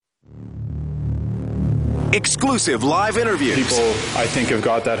exclusive live interviews. People, I think, have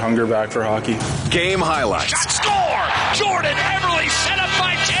got that hunger back for hockey. Game highlights. Shot score! Jordan Everly set up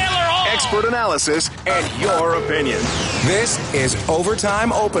by Taylor Hall! Expert analysis and your opinion. This is Overtime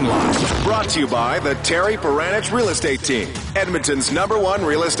Openline. Brought to you by the Terry Peranich Real Estate Team, Edmonton's #1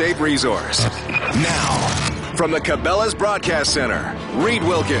 real estate resource. Now, from the Cabela's Broadcast Center, Reid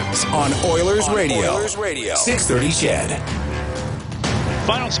Wilkins on Oilers Radio. 630 CHED.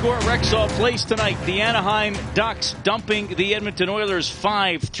 Final score at Rexall Place tonight. The Anaheim Ducks dumping the Edmonton Oilers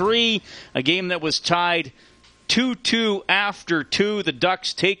 5-3. A game that was tied 2-2 after 2. The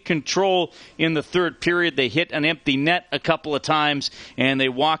Ducks take control in the third period. They hit an empty net a couple of times, and they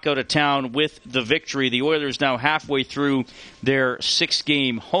walk out of town with the victory. The Oilers now halfway through their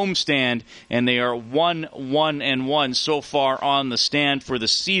 6-game homestand, and they are 1-1-1 so far on the stand for the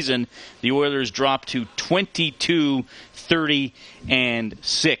season. The Oilers drop to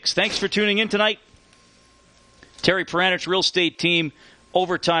 22-30-6. Thanks for tuning in tonight. Terry Peranich Real Estate Team,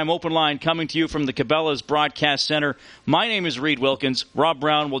 Overtime Open Line, coming to you from the Cabela's Broadcast Center. My name is Reid Wilkins. Rob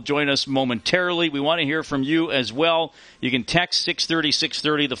Brown will join us momentarily. We want to hear from you as well. You can text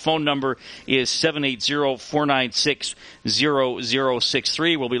 630-630. The phone number is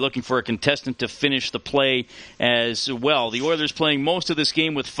 780-496-0063. We'll be looking for a contestant to finish the play as well. The Oilers playing most of this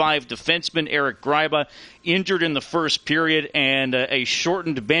game with 5 defensemen. Eric Greiba injured in the first period, and a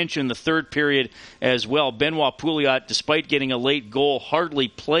shortened bench in the third period as well. Benoit Pouliot, despite getting a late goal, hardly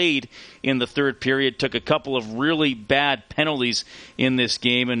played in the third period, took a couple of really bad penalties in this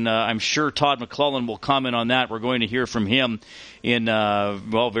game, and I'm sure Todd McLellan will comment on that. We're going to hear from him in,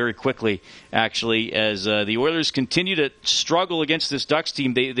 very quickly, actually, as the Oilers continue to struggle against this Ducks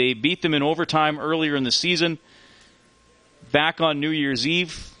team. They beat them in overtime earlier in the season. Back on New Year's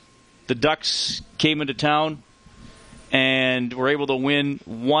Eve, the Ducks came into town and were able to win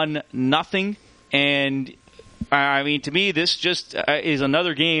 1-0. And, I mean, to me, this just is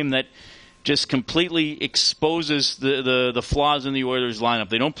another game that just completely exposes the flaws in the Oilers lineup.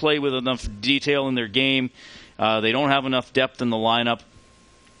 They don't play with enough detail in their game. They don't have enough depth in the lineup.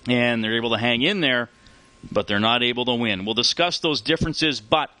 And they're able to hang in there, but they're not able to win. We'll discuss those differences,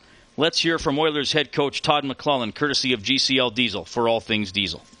 but let's hear from Oilers head coach Todd McLellan, courtesy of GCL Diesel, for all things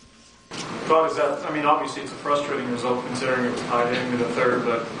Diesel. Todd, obviously it's a frustrating result considering it was tied into the third,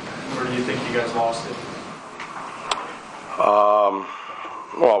 but where do you think you guys lost it?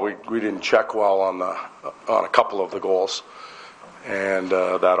 We didn't check well on a couple of the goals, and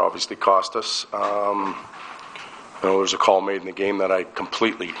that obviously cost us. There was a call made in the game that I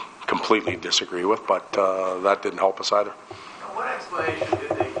completely disagree with, but that didn't help us either. What explanation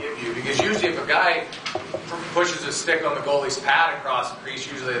did they give you? Because usually if a guy pushes a stick on the goalie's pad across the crease,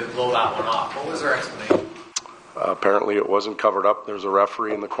 usually they blow that one off. What was their explanation? Apparently it wasn't covered up. There's a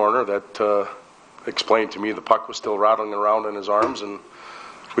referee in the corner that explained to me the puck was still rattling around in his arms, and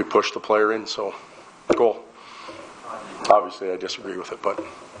we pushed the player in, so goal. Obviously I disagree with it, but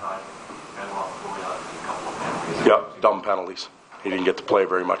yeah, dumb penalties. He didn't get to play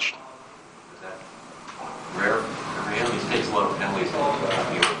very much. Is that rare? He takes a lot of penalties on the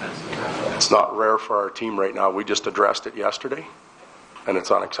offensive. It's not rare for our team right now. We just addressed it yesterday, and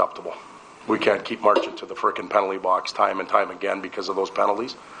it's unacceptable. We can't keep marching to the frickin' penalty box time and time again because of those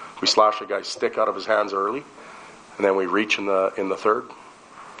penalties. We slash a guy's stick out of his hands early, and then we reach in the third.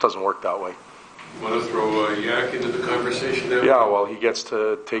 It doesn't work that way. You want to throw Yak into the conversation there? Yeah, well, he gets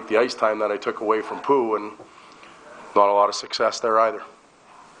to take the ice time that I took away from Pooh, and not a lot of success there either.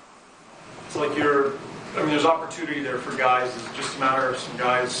 It's like there's opportunity there for guys. It's just a matter of some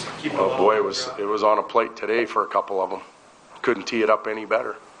guys keeping it low. Oh boy, it was on a plate today for a couple of them. Couldn't tee it up any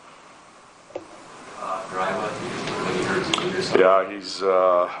better. Yeah, he's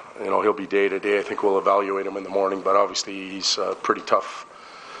he'll be day to day. I think we'll evaluate him in the morning, but obviously he's a pretty tough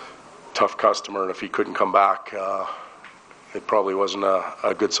customer, and if he couldn't come back, it probably wasn't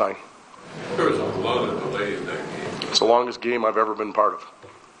a good sign. There was a lot of delay in that game. It's the longest game I've ever been part of.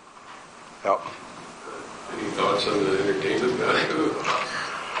 Yeah. Any thoughts on the entertainment value?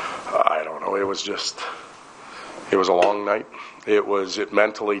 I don't know. It was a long night. It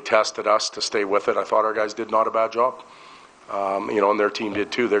mentally tested us to stay with it. I thought our guys did not a bad job. And their team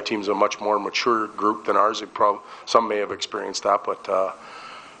did too. Their team's a much more mature group than ours. Some may have experienced that, but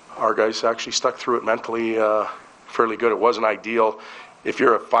our guys actually stuck through it mentally fairly good. It wasn't ideal. If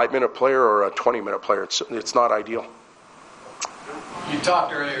you're a 5-minute player or a 20-minute player, it's not ideal. You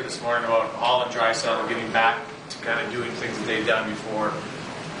talked earlier this morning about Hall and Draisaitl getting back to kind of doing things that they've done before.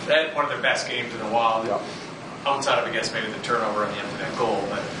 They had one of their best games in a while. Yeah. Outside of, I guess, maybe the turnover and the empty net goal.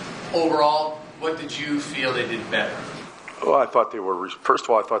 But overall, what did you feel they did better? Well, I thought they were, first of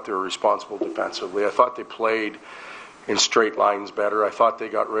all, I thought they were responsible defensively. I thought they played in straight lines better. I thought they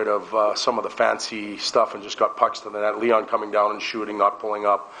got rid of some of the fancy stuff and just got pucks to the net. Leon coming down and shooting, not pulling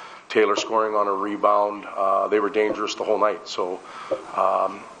up. Taylor scoring on a rebound. They were dangerous the whole night. So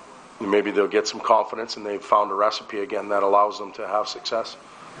maybe they'll get some confidence, and they've found a recipe again that allows them to have success.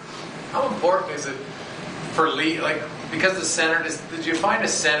 How important is it for Lee, like, because the center, did you find a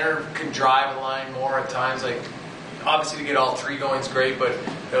center can drive a line more at times? Like, obviously to get all three going is great, but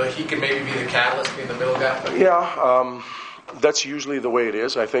he can maybe be the catalyst, being the middle guy. Yeah, that's usually the way it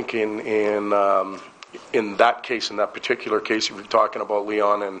is. I think in that case, in that particular case, if you're talking about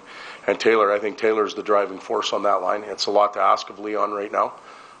Leon and Taylor, I think Taylor's the driving force on that line. It's a lot to ask of Leon right now,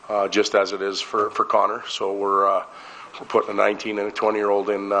 just as it is for Connor. So we're putting a 19 and a 20-year-old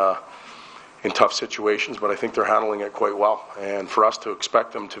in tough situations, but I think they're handling it quite well. And for us to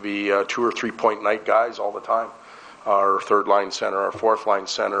expect them to be 2 or 3 point night guys all the time, our third line center, our fourth line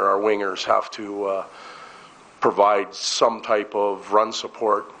center, our wingers have to provide some type of run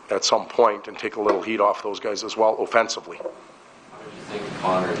support at some point and take a little heat off those guys as well offensively. How did you think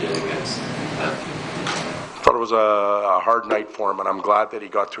Connor did against that team? I thought it was a hard night for him, and I'm glad that he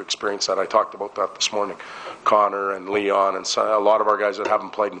got to experience that. I talked about that this morning. Connor and Leon and a lot of our guys that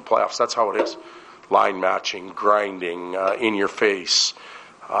haven't played in the playoffs, that's how it is. Line matching, grinding, in your face,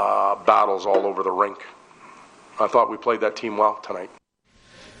 battles all over the rink. I thought we played that team well tonight.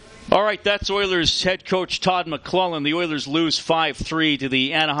 All right, that's Oilers head coach Todd McLellan. The Oilers lose 5-3 to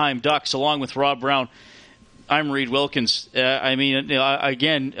the Anaheim Ducks, along with Rob Brown. I'm Reid Wilkins.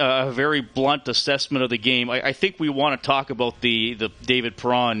 Again, a very blunt assessment of the game. I think we want to talk about the David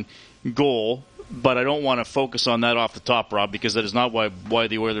Perron goal, but I don't want to focus on that off the top, Rob, because that is not why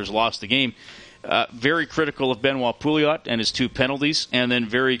the Oilers lost the game. Very critical of Benoit Pouliot and his 2 penalties, and then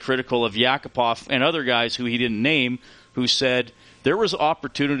very critical of Yakupov and other guys who he didn't name, who said there was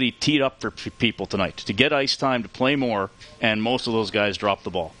opportunity teed up for people tonight to get ice time, to play more, and most of those guys dropped the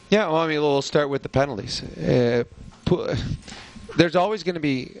ball. Yeah, well, we'll start with the penalties. There's always going to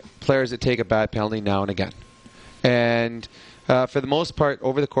be players that take a bad penalty now and again. And for the most part,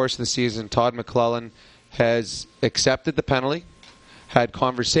 over the course of the season, Todd McLellan has accepted the penalty, had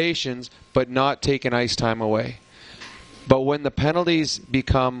conversations, but not taken ice time away. But when the penalties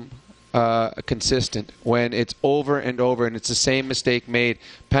become consistent, when it's over and over and it's the same mistake made,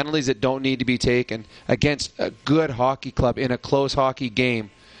 penalties that don't need to be taken against a good hockey club in a close hockey game,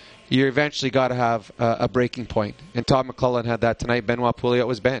 you eventually got to have a breaking point. And Todd McLellan had that tonight. Benoit Pouliot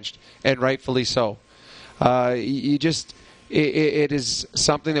was benched, and rightfully so. It is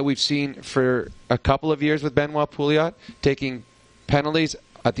something that we've seen for a couple of years with Benoit Pouliot, taking penalties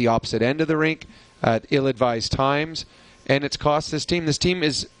at the opposite end of the rink at ill-advised times, and it's cost this team. This team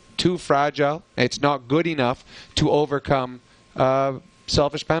is too fragile. It's not good enough to overcome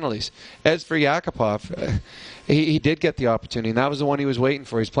selfish penalties. As for Yakupov, he did get the opportunity, and that was the one he was waiting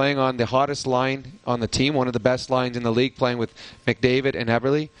for. He's playing on the hottest line on the team, one of the best lines in the league, playing with McDavid and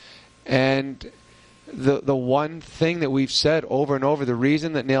Eberle. And the one thing that we've said over and over, the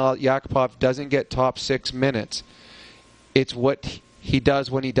reason that Nail Yakupov doesn't get top 6 minutes, it's what he does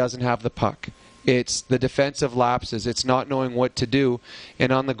when he doesn't have the puck. It's the defensive lapses. It's not knowing what to do.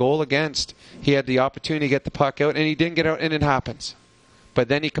 And on the goal against, he had the opportunity to get the puck out, and he didn't get out, and it happens. But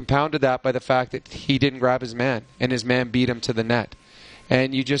then he compounded that by the fact that he didn't grab his man, and his man beat him to the net.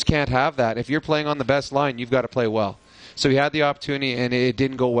 And you just can't have that. If you're playing on the best line, you've got to play well. So he had the opportunity, and it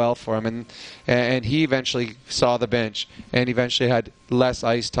didn't go well for him. And he eventually saw the bench, and eventually had less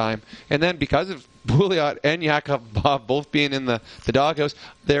ice time. And then because of Pouliot and Yakupov both being in the doghouse,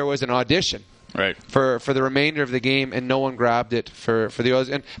 there was an audition. Right. For the remainder of the game, and no one grabbed it for the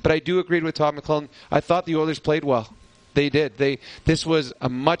Oilers. But I do agree with Todd McLellan. I thought the Oilers played well. They did. This was a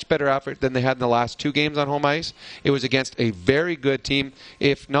much better effort than they had in the last 2 games on home ice. It was against a very good team,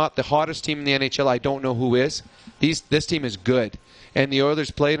 if not the hottest team in the NHL. I don't know who is. This team is good, and the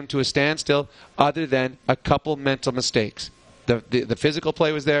Oilers played them to a standstill, other than a couple mental mistakes. The physical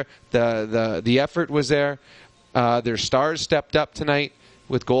play was there. The effort was there. Their stars stepped up tonight,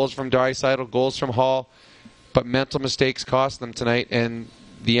 with goals from Draisaitl, goals from Hall, but mental mistakes cost them tonight, and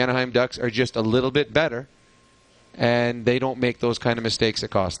the Anaheim Ducks are just a little bit better, and they don't make those kind of mistakes that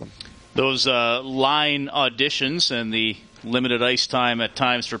cost them. Those line auditions and the limited ice time at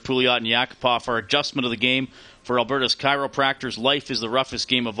times for Pouliot and Yakupov are adjustment of the game. For Alberta's chiropractors, life is the roughest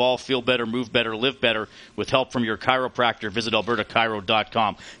game of all. Feel better, move better, live better with help from your chiropractor. Visit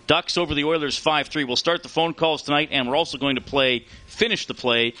albertachiro.com. Ducks over the Oilers 5-3. We'll start the phone calls tonight, and we're also going to finish the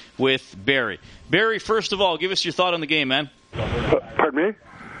play with Barry. Barry, first of all, give us your thought on the game, man. Pardon me?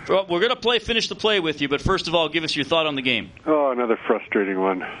 Well, we're going to finish the play with you, but first of all, give us your thought on the game. Oh, another frustrating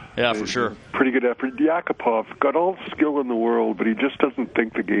one. Yeah, for sure. Pretty good effort. Yakupov got all the skill in the world, but he just doesn't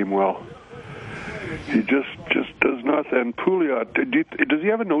think the game well. He just does not. And Pouliot, does he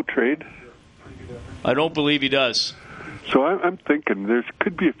have a no trade? I don't believe he does. So I'm thinking there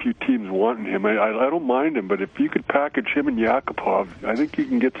could be a few teams wanting him. I don't mind him, but if you could package him and Yakupov, I think you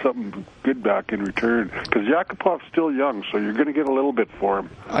can get something good back in return. Because Yakupov's still young, so you're going to get a little bit for him.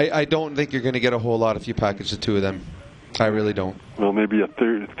 I don't think you're going to get a whole lot if you package the two of them. I really don't. Well, maybe a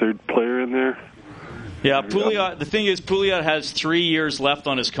third player in there. Yeah, Pouliot. The thing is, Pouliot has 3 years left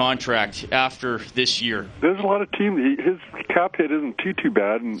on his contract after this year. There's a lot of teams. His cap hit isn't too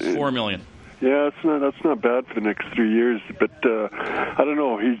bad. And $4 million. Yeah, that's not bad for the next 3 years. But I don't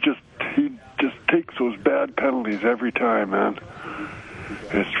know. He just takes those bad penalties every time, man.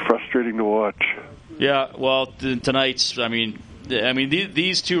 It's frustrating to watch. Yeah, well, tonight's. I mean,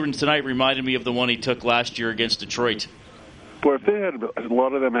 these two tonight reminded me of the one he took last year against Detroit. Boy, if they had a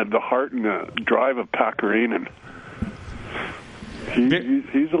lot of them had the heart and the drive of Pakarinen.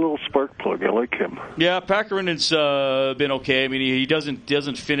 He's a little spark plug. I like him. Yeah, Pakarinen's been okay. I mean, he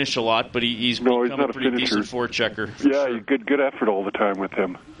doesn't finish a lot, but he's become a pretty decent forechecker. Yeah, good effort all the time with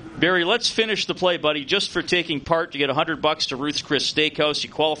him. Barry, let's finish the play, buddy. Just for taking part, to get $100 to Ruth's Chris Steakhouse. You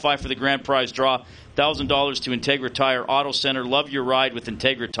qualify for the grand prize draw. $1,000 to Integra Tire Auto Center. Love your ride with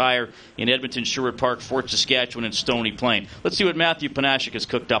Integra Tire in Edmonton, Sherwood Park, Fort Saskatchewan, and Stony Plain. Let's see what Matthew Panashik has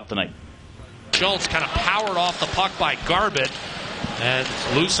cooked up tonight. Schultz kind of powered off the puck by Garbett. And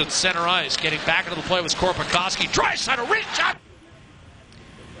loose at center ice. Getting back into the play was Korpikoski. Draisaitl, wrist shot.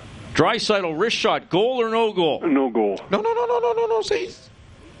 Draisaitl, wrist shot. Goal or no goal? No goal. No. Say,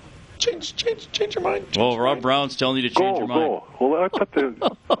 change your mind. Rob Brown's telling you to change your mind. Goal. Well, I thought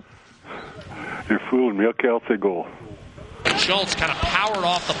you're fooling me. Okay, I'll say goal. Schultz kind of powered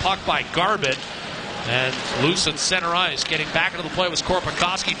off the puck by Garbett. And loose at center ice. Getting back into the play was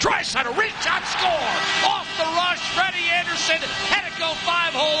Korpikoski. Draisaitl, wrist shot, score! Off the rush, Freddie Anderson. Had it go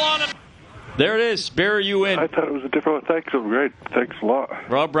 5-hole on him. There it is. Barry, you win. I thought it was a different one. Thanks, great. Thanks a lot.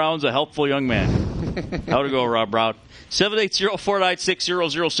 Rob Brown's a helpful young man. How'd it go, Rob Brown?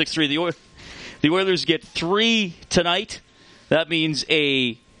 780-496-0063. The Oilers get 3 tonight. That means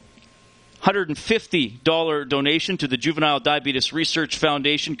a $150 donation to the Juvenile Diabetes Research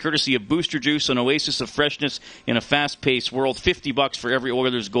Foundation, courtesy of Booster Juice, an oasis of freshness in a fast-paced world. $50 for every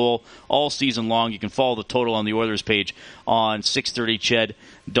Oilers goal all season long. You can follow the total on the Oilers page on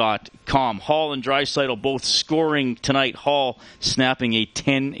 630ched.com. Hall and Draisaitl both scoring tonight. Hall snapping a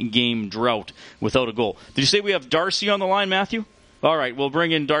 10-game drought without a goal. Did you say we have Darcy on the line, Matthew? All right, we'll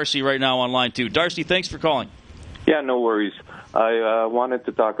bring in Darcy right now on line 2. Darcy, thanks for calling. Yeah, no worries. I wanted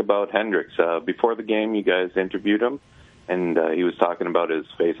to talk about Hendricks. Before the game, you guys interviewed him, and he was talking about his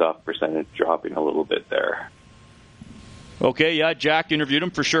face-off percentage dropping a little bit there. Okay, yeah, Jack interviewed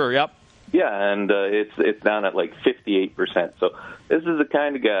him for sure, yep. Yeah, and it's down at like 58%. So this is the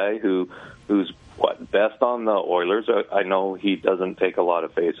kind of guy who's best on the Oilers. I know he doesn't take a lot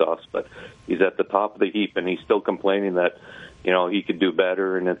of face-offs, but he's at the top of the heap, and he's still complaining that, he could do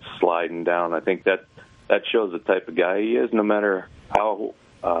better, and it's sliding down. I think that shows the type of guy he is. No matter how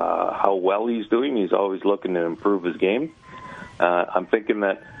well he's doing, he's always looking to improve his game. I'm thinking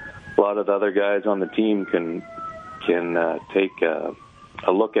that a lot of the other guys on the team can take a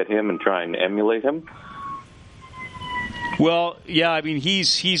look at him and try and emulate him. Well, yeah, I mean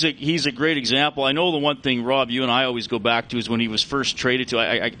he's a great example. I know the one thing, Rob, you and I always go back to is when he was first traded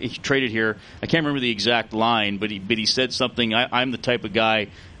to. He traded here. I can't remember the exact line, but he said something. I'm the type of guy.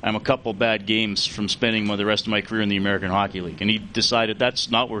 I'm a couple bad games from spending the rest of my career in the American Hockey League, and he decided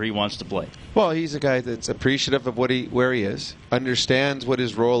that's not where he wants to play. Well, he's a guy that's appreciative of where he is, understands what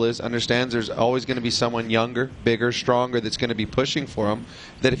his role is, understands there's always going to be someone younger, bigger, stronger that's going to be pushing for him,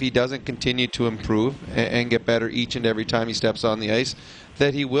 that if he doesn't continue to improve and get better each and every time he steps on the ice,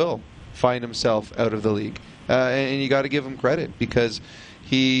 that he will find himself out of the league. And you got to give him credit because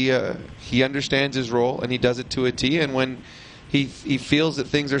he understands his role and he does it to a T, and when he feels that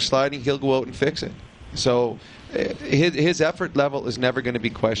things are sliding, he'll go out and fix it. So his effort level is never going to be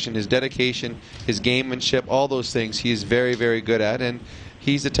questioned. His dedication, his gamemanship, all those things he is very, very good at. And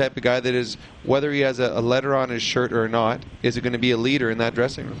he's the type of guy that is, whether he has a letter on his shirt or not, is going to be a leader in that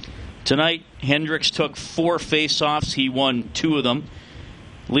dressing room. Tonight, Hendricks took 4 face-offs. He won 2 of them.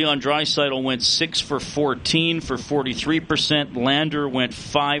 Leon Draisaitl went 6 for 14 for 43%. Lander went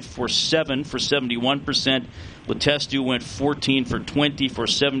 5 for 7 for 71%. Letestu went 14 for 20 for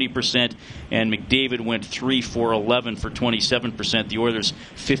 70%, and McDavid went 3 for 11 for 27%. The Oilers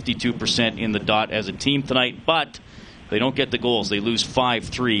 52% in the dot as a team tonight, but They don't get the goals. They lose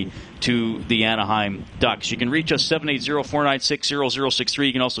 5-3 to the Anaheim Ducks. You can reach us 780-496-0063.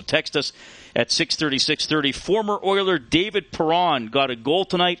 You can also text us at 630-630. Former Oiler David Perron got a goal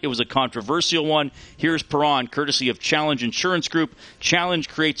tonight. It was a controversial one. Here's Perron, courtesy of Challenge Insurance Group. Challenge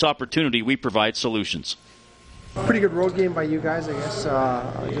creates opportunity. We provide solutions. Pretty good road game by you guys, I guess.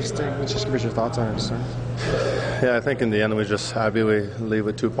 Just give us your thoughts on it. Yeah, I think in the end we're just happy we leave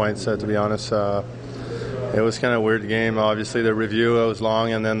with 2 points, to be honest. It was kind of a weird game. Obviously, the review was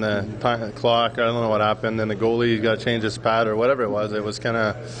long, and then the clock, I don't know what happened, and the goalie got to change his pad or whatever it was. It was kind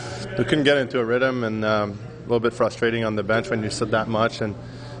of, we couldn't get into a rhythm, and a little bit frustrating on the bench when you sit that much and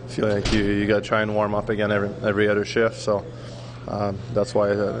feel like you got to try and warm up again every other shift. So that's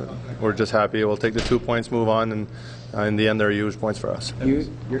why we're just happy. We'll take the 2 points, move on, and in the end, they're huge points for us.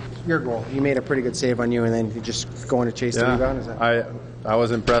 Your goal, you made a pretty good save on you, and then you just going to chase the rebound? Is that... I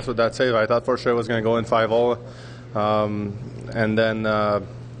was impressed with that save. I thought for sure it was going to go in 5-0, and then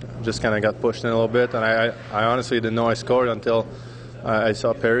just kind of got pushed in a little bit. And I honestly didn't know I scored until I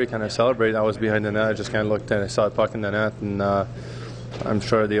saw Perry kind of celebrate. I was behind the net. I just kind of looked and I saw the puck in the net, and I'm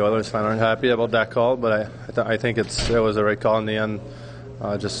sure the Oilers fans aren't happy about that call, but I think it was the right call in the end.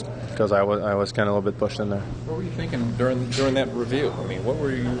 Just because I was kind of a little bit pushed in there. What were you thinking during that review? I mean, what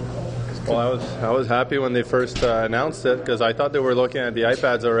were you? Well, I was happy when they first announced it because I thought they were looking at the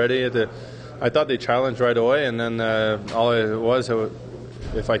iPads already. I thought they challenged right away, and then all it was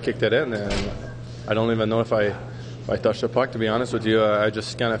if I kicked it in, and I don't even know if I touched the puck. To be honest with you, I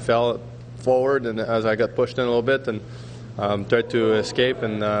just kind of fell forward, and as I got pushed in a little bit, and tried to escape,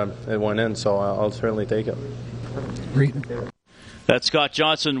 and it went in. So I'll certainly take it. That's Scott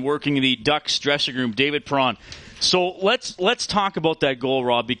Johnson working in the Ducks dressing room. David Perron. So let's talk about that goal,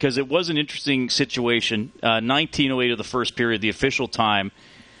 Rob, because it was an interesting situation. 19:08 of the first period, the official time.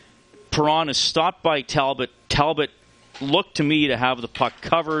 Perron is stopped by Talbot. Talbot looked to me to have the puck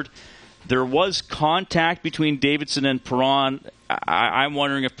covered. There was contact between Davidson and Perron. I'm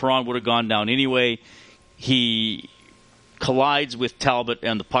wondering if Perron would have gone down anyway. He collides with Talbot,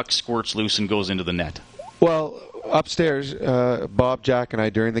 and the puck squirts loose and goes into the net. Well, upstairs, Bob, Jack, and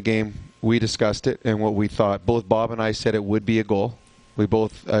I during the game, we discussed it and what we thought. Both Bob and I said it would be a goal. We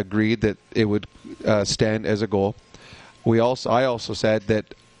both agreed that it would stand as a goal. I also said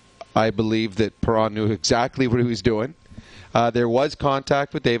that I believe that Perron knew exactly what he was doing. There was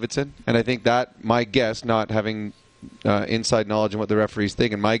contact with Davidson, and I think that, my guess, not having inside knowledge of what the referee's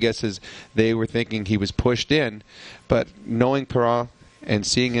thinking, my guess is they were thinking he was pushed in, but knowing Perron and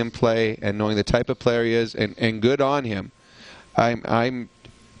seeing him play and knowing the type of player he is, and good on him, I'm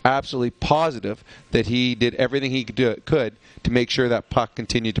absolutely positive that he did everything he could to make sure that puck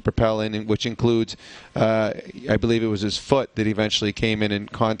continued to propel in, which includes, I believe it was his foot that eventually came in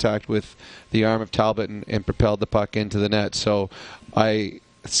contact with the arm of Talbot and propelled the puck into the net. So I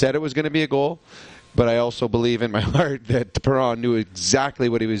said it was going to be a goal, but I also believe in my heart that Perron knew exactly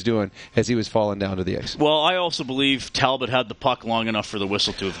what he was doing as he was falling down to the ice. Well, I also believe Talbot had the puck long enough for the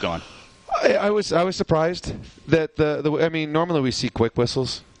whistle to have gone. I was surprised that I mean, normally we see quick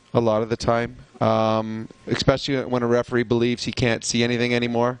whistles a lot of the time, especially when a referee believes he can't see anything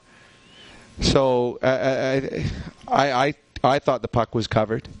anymore. So I thought the puck was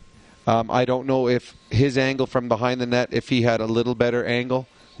covered. I don't know if his angle from behind the net, if he had a little better angle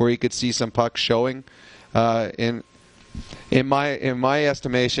where he could see some puck showing. In my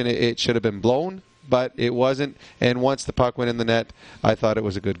estimation, it should have been blown, but it wasn't. And once the puck went in the net, I thought it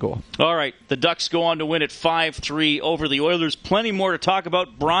was a good goal. All right, the Ducks go on to win at 5-3 over the Oilers. Plenty more to talk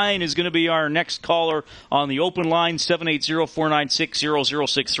about. Brian is going to be our next caller on the open line,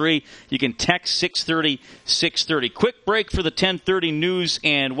 780-496-0063. You can text 630-630. Quick break for the 10:30 news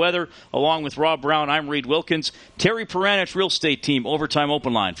and weather. Along with Rob Brown, I'm Reid Wilkins. Terry Peranich Real Estate Team, Overtime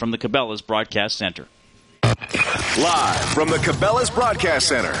Open Line from the Cabela's Broadcast Center. Live from the Cabela's Broadcast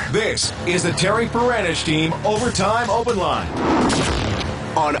Center, this is the Terry Peranich Team Overtime Open Line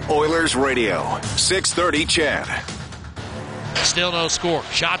on Oilers Radio, 630 CHED. Still no score.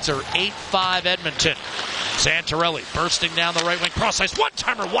 Shots are 8-5 Edmonton. Santorelli bursting down the right wing. Cross ice.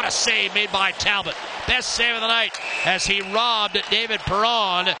 One-timer. What a save made by Talbot. Best save of the night as he robbed David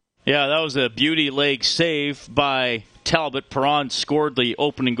Perron. Yeah, that was a beauty leg save by Talbot. Perron scored the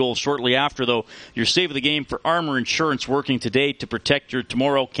opening goal shortly after, though. Your save of the game for Armor Insurance, working today to protect your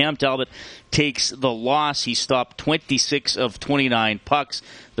tomorrow. Cam Talbot takes the loss. He stopped 26 of 29 pucks.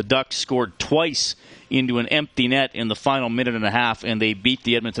 The Ducks scored twice into an empty net in the final minute and a half, and they beat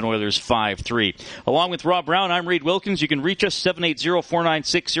the Edmonton Oilers 5-3. Along with Rob Brown, I'm Reid Wilkins. You can reach us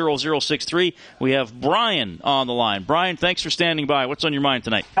 780-496-0063. We have Brian on the line. Brian, thanks for standing by. What's on your mind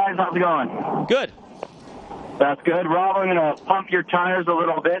tonight? Guys, how's it going? Good. That's good. Rob, I'm going to pump your tires a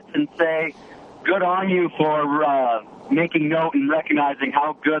little bit and say good on you for making note and recognizing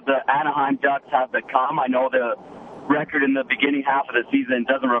how good the Anaheim Ducks have become. I know the record in the beginning half of the season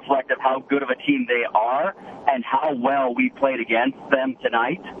doesn't reflect of how good of a team they are and how well we played against them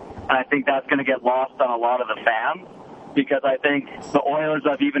tonight. And I think that's going to get lost on a lot of the fans, because I think the Oilers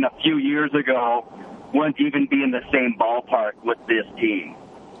of even a few years ago wouldn't even be in the same ballpark with this team.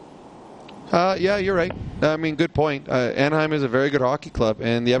 Yeah, you're right. I mean, good point. Anaheim is a very good hockey club,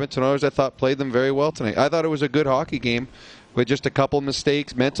 and the Edmonton Oilers, I thought, played them very well tonight. I thought it was a good hockey game with just a couple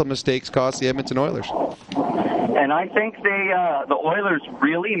mistakes, mental mistakes, cost the Edmonton Oilers. And I think the Oilers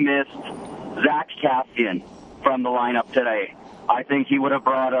really missed Zach Kassian from the lineup today. I think he would have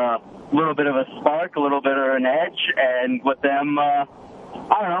brought a little bit of a spark, a little bit of an edge, and with them, I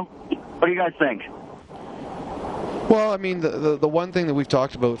don't know. What do you guys think? Well, I mean, the one thing that we've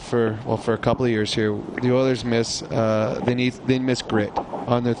talked about for a couple of years here, the Oilers miss they miss grit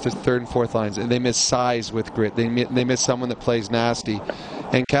on their third and fourth lines, and they miss size with grit. They miss someone that plays nasty,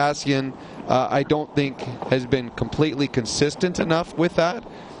 and Kassian, I don't think has been completely consistent enough with that.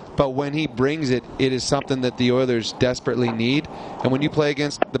 But when he brings it, it is something that the Oilers desperately need. And when you play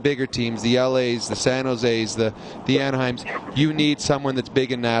against the bigger teams, the LAs, the San Jose's, the Anaheims, you need someone that's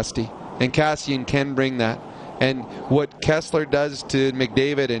big and nasty. And Kassian can bring that. And what Kessler does to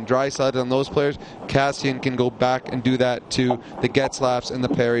McDavid and Draisaitl and those players, Kassian can go back and do that to the Getzlafs and the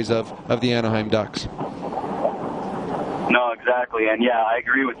Perrys of the Anaheim Ducks. No, exactly. And yeah, I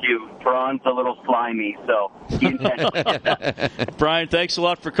agree with you. Perron's a little slimy, so he intends. Brian, thanks a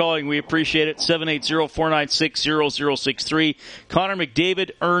lot for calling. We appreciate it. 780-496-0063. Connor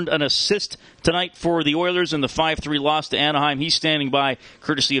McDavid earned an assist tonight for the Oilers in the 5-3 loss to Anaheim. He's standing by,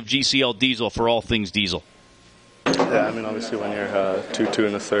 courtesy of GCL Diesel, for all things diesel. Yeah, I mean, obviously when you're 2-2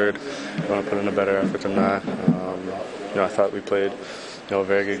 in the third, you want to put in a better effort than that. I thought we played a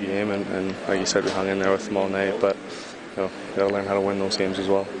very good game, and like you said, we hung in there with them all night, but you got to learn how to win those games as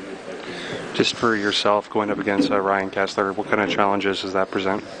well. Just for yourself, going up against Ryan Kessler, what kind of challenges does that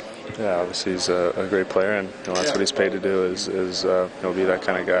present? Yeah, obviously he's a great player, and that's what he's paid to do is be that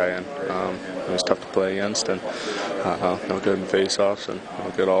kind of guy, and he's tough to play against, and good in face-offs, and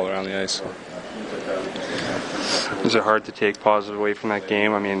good all around the ice. So. Is it hard to take positive away from that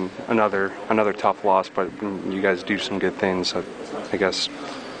game? I mean, another tough loss, but you guys do some good things. I guess,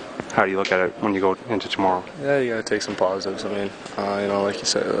 how do you look at it when you go into tomorrow? Yeah, you got to take some positives. I mean, like you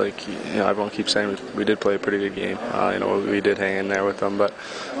said, everyone keeps saying we did play a pretty good game. We did hang in there with them, but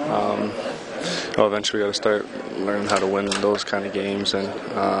eventually we got to start learning how to win those kind of games. And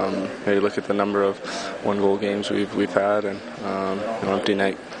you look at the number of one-goal games we've had, and empty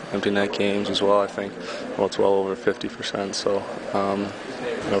net games as well. I think it's well over 50%. So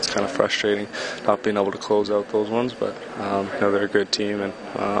it's kind of frustrating not being able to close out those ones, but they're a good team, and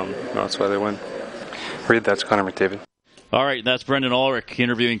that's why they win. Reid, that's Connor McDavid. All right, that's Brendan Ulrich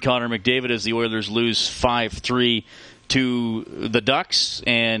interviewing Connor McDavid as the Oilers lose 5-3 to the Ducks.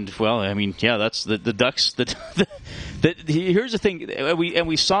 And, well, I mean, yeah, that's the Ducks. Here's the thing,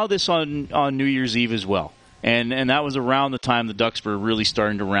 we saw this on New Year's Eve as well. And that was around the time the Ducks were really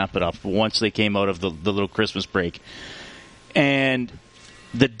starting to ramp it up once they came out of the little Christmas break. And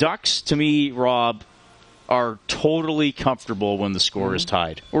the Ducks, to me, Rob, are totally comfortable when the score is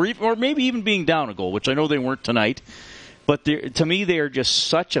tied. Or maybe even being down a goal, which I know they weren't tonight. But to me, they are just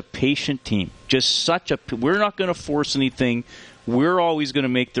such a patient team. We're not going to force anything. We're always going to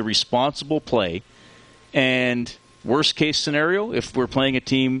make the responsible play. And worst case scenario, if we're playing a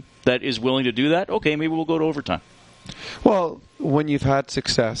team that is willing to do that, okay, maybe we'll go to overtime. Well, when you've had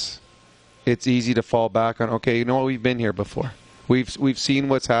success, it's easy to fall back on, okay, you know what, we've been here before. We've seen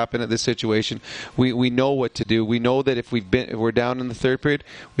what's happened at this situation. We know what to do. We know that if we're down in the third period,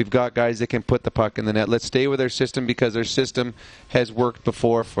 we've got guys that can put the puck in the net. Let's stay with our system because our system has worked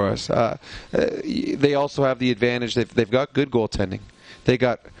before for us. They also have the advantage that they've got good goaltending. They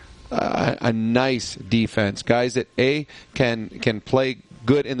got a nice defense. Guys that A, can play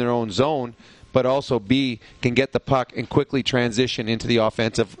good in their own zone, but also B, can get the puck and quickly transition into the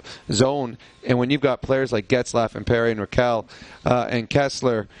offensive zone. And when you've got players like Getzlaf and Perry and Raquel and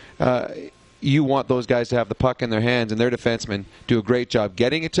Kessler, you want those guys to have the puck in their hands, and their defensemen do a great job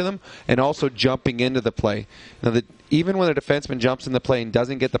getting it to them and also jumping into the play. Now, even when a defenseman jumps in the play and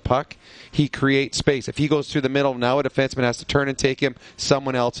doesn't get the puck, he creates space. If he goes through the middle, now a defenseman has to turn and take him.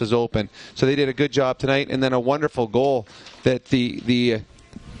 Someone else is open. So they did a good job tonight, and then a wonderful goal that the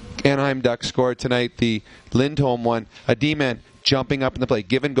Anaheim Ducks scored tonight, the Lindholm one, a D-man jumping up in the play,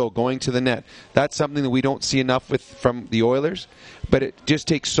 give and go, going to the net. That's something that we don't see enough from the Oilers, but it just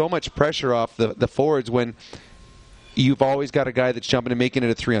takes so much pressure off the forwards when you've always got a guy that's jumping and making it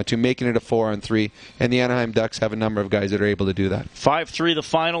a 3-on-2, making it a 4-on-3, and the Anaheim Ducks have a number of guys that are able to do that. 5-3 the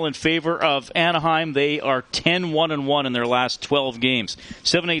final in favor of Anaheim. They are 10-1-1 in their last 12 games.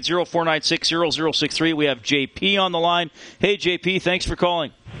 780-496-0063. We have JP on the line. Hey, JP, thanks for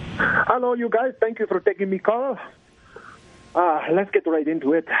calling. Hello, you guys. Thank you for taking me call. Let's get right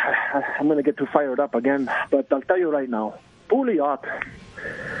into it. I'm going to get too fired up again, but I'll tell you right now, Pouliot.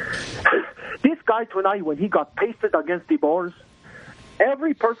 This guy tonight, when he got pasted against the Boars,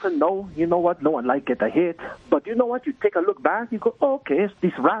 every person you know what, no one like get a hit. But you know what, you take a look back, you go, okay,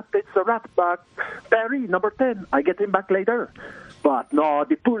 it's a rat back. Perry, number 10, I get him back later. But no,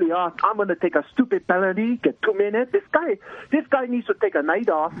 the Pouliot, I'm going to take a stupid penalty, get 2 minutes. This guy needs to take a night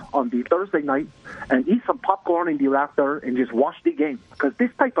off on the Thursday night and eat some popcorn in the rafter and just watch the game. Because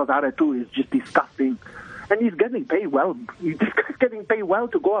this type of attitude is just disgusting. And he's getting paid well. This guy's getting paid well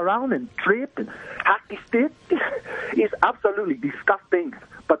to go around and trip and hack his stick. It's absolutely disgusting.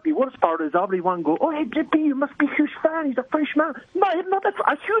 But the worst part is everyone go, oh, hey, JP, you must be a huge fan. He's a Frenchman. No, I'm not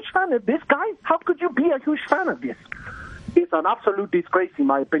a huge fan of this guy. How could you be a huge fan of this? It's an absolute disgrace, in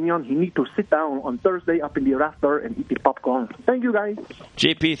my opinion. He needs to sit down on Thursday up in the rafter and eat the popcorn. Thank you, guys.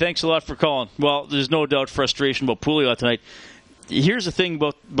 JP, thanks a lot for calling. Well, there's no doubt frustration about Pouliot tonight. Here's the thing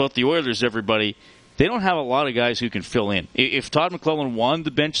about the Oilers, everybody. They don't have a lot of guys who can fill in. If Todd McLellan wanted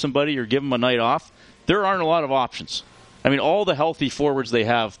to bench somebody or give him a night off, there aren't a lot of options. I mean, all the healthy forwards they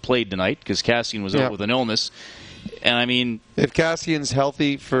have played tonight because Cassian was out with an illness. And I mean, if Cassian's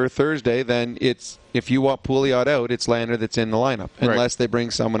healthy for Thursday, then if you want Pouliot out, it's Lander that's in the lineup, unless they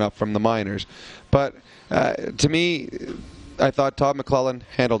bring someone up from the minors. But to me, I thought Todd McLellan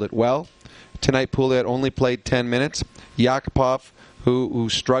handled it well. Tonight, Pouliot only played 10 minutes. Yakupov, who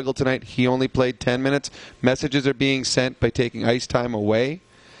struggled tonight, he only played 10 minutes. Messages are being sent by taking ice time away.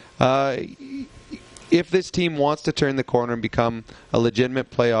 If this team wants to turn the corner and become a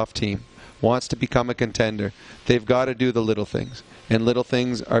legitimate playoff team, wants to become a contender, they've got to do the little things. And little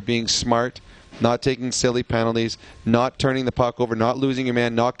things are being smart, not taking silly penalties, not turning the puck over, not losing your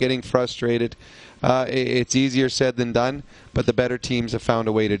man, not getting frustrated. It's easier said than done, but the better teams have found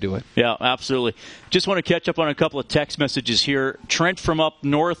a way to do it. Yeah, absolutely. Just want to catch up on a couple of text messages here. Trent from up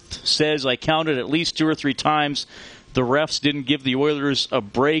north says, I counted at least 2 or 3 times the refs didn't give the Oilers a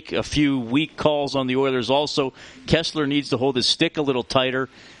break. A few weak calls on the Oilers also. Kessler needs to hold his stick a little tighter.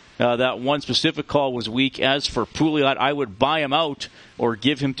 That one specific call was weak. As for Pouliot, I would buy him out or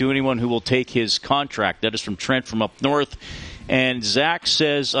give him to anyone who will take his contract. That is from Trent from up north. And Zach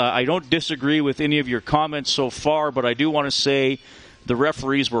says, I don't disagree with any of your comments so far, but I do want to say the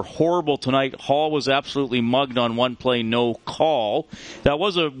referees were horrible tonight. Hall was absolutely mugged on one play, no call. That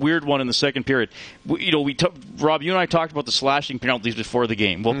was a weird one in the second period. Rob, you and I talked about the slashing penalties before the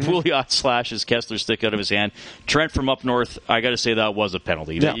game. Well, Pouliot slashes Kessler's stick out of his hand. Trent from up north, I got to say that was a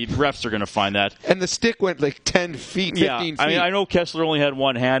penalty. Yeah. The refs are going to find that. And the stick went like 10 feet, 15 feet. I mean, I know Kessler only had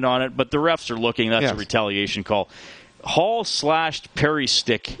one hand on it, but the refs are looking. That's a retaliation call. Hall slashed Perry's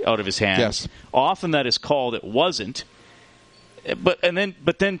stick out of his hand. Yes. Often that is called. It wasn't. But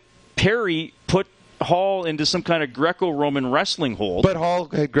then Perry put Hall into some kind of Greco-Roman wrestling hold. But Hall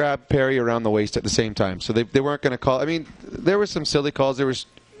had grabbed Perry around the waist at the same time, so they weren't going to call. I mean, there were some silly calls. There was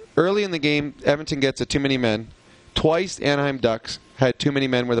early in the game, Edmonton gets a too many men. Twice, Anaheim Ducks had too many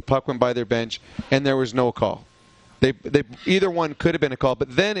men where the puck went by their bench, and there was no call. They either one could have been a call.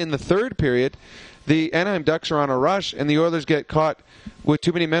 But then in the third period, the Anaheim Ducks are on a rush, and the Oilers get caught with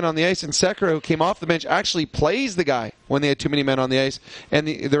too many men on the ice. And Sekera, who came off the bench, actually plays the guy when they had too many men on the ice. And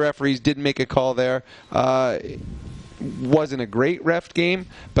the referees didn't make a call there. Wasn't a great ref game,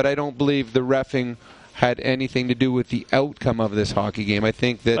 but I don't believe the reffing had anything to do with the outcome of this hockey game. I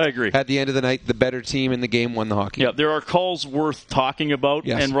think that at the end of the night, the better team in the game won the hockey. Yeah, there are calls worth talking about,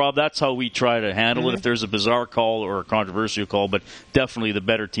 and Rob, that's how we try to handle it if there's a bizarre call or a controversial call, but definitely the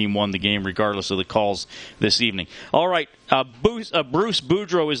better team won the game regardless of the calls this evening. All right, Bruce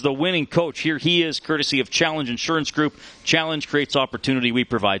Boudreau is the winning coach. Here he is, courtesy of Challenge Insurance Group. Challenge creates opportunity. We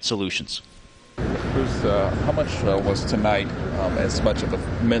provide solutions. Bruce, how much was tonight as much of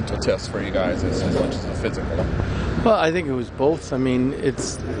a mental test for you guys as much as a physical one? Well, I think it was both. I mean,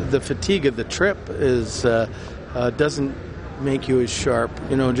 it's the fatigue of the trip is doesn't make you as sharp.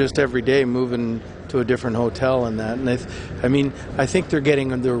 You know, just every day moving to a different hotel and that. And I think they're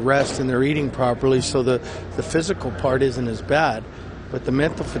getting their rest and they're eating properly, so the physical part isn't as bad. But the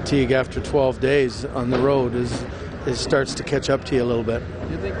mental fatigue after 12 days on the road it starts to catch up to you a little bit.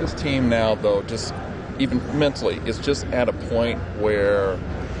 Do you think this team now, though, just even mentally, is just at a point where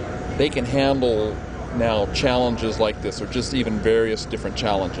they can handle now challenges like this, or just even various different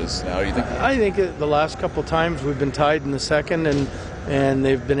challenges now? You think? I think the last couple times we've been tied in the second, and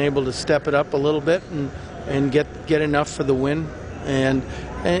they've been able to step it up a little bit and get enough for the win. And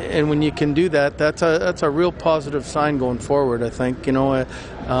when you can do that, that's a real positive sign going forward, I think,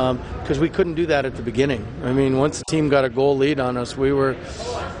 because we couldn't do that at the beginning. I mean, once the team got a goal lead on us, we weren't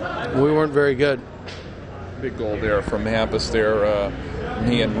very good. Big goal there from Hampus there.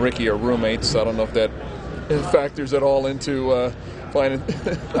 He and Ricky are roommates. I don't know if that factors at all into finding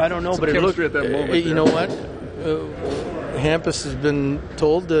I don't know, but it looked at that moment. You know what? Hampus has been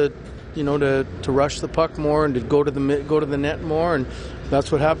told to rush the puck more and to go to the net more, and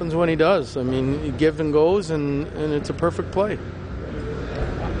that's what happens when he does. I mean, he gives and goes, and it's a perfect play.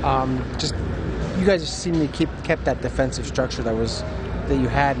 Just you guys seem to kept that defensive structure that you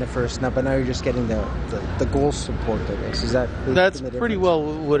had in the first, but now you're just getting the goal support. I guess that's pretty well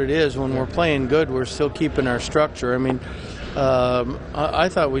what it is. When we're playing good, we're still keeping our structure. I mean, I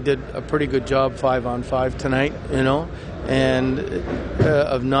thought we did a pretty good job 5-on-5 tonight. And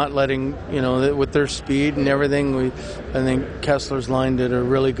of not letting, with their speed and everything, I think Kessler's line did a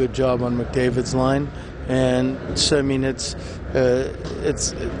really good job on McDavid's line. And so, I mean, it's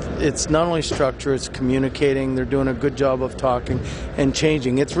not only structure, it's communicating. They're doing a good job of talking and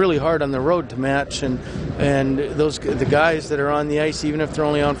changing. It's really hard on the road to match, and the guys that are on the ice, even if they're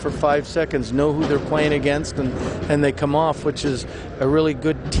only on for 5 seconds, know who they're playing against, and they come off, which is a really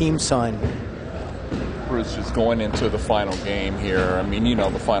good team sign. Bruce, just going into the final game here, I mean,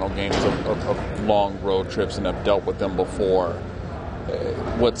 the final games of long road trips, and I've dealt with them before.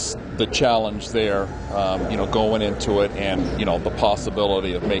 What's the challenge there, going into it, and, the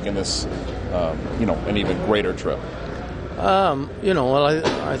possibility of making this, an even greater trip? Well,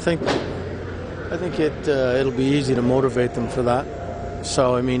 I think it'll be easy to motivate them for that.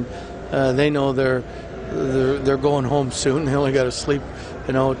 So, I mean, they know they're going home soon. They only got to sleep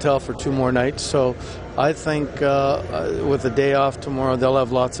in a hotel for 2 more nights. So I think with the day off tomorrow, they'll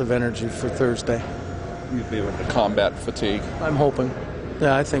have lots of energy for Thursday. You'll be able to combat fatigue. I'm hoping.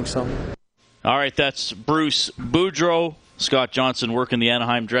 Yeah, I think so. All right, that's Bruce Boudreau. Scott Johnson working the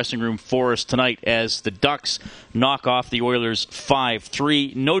Anaheim dressing room for us tonight as the Ducks knock off the Oilers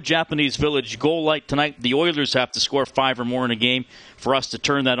 5-3. No Japanese Village goal light tonight. The Oilers have to score 5 or more in a game for us to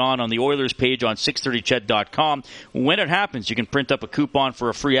turn that on the Oilers page on 630ched.com. When it happens, you can print up a coupon for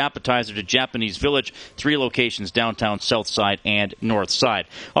a free appetizer to Japanese Village, 3 locations, downtown, south side, and north side.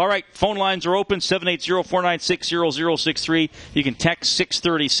 All right, phone lines are open, 780-496-0063. You can text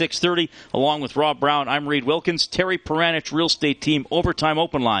 630-630. Along with Rob Brown, I'm Reid Wilkins. Terry Peranich Real Estate Team Overtime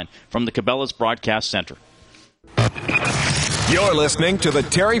Open Line from the Cabela's Broadcast Center. You're listening to the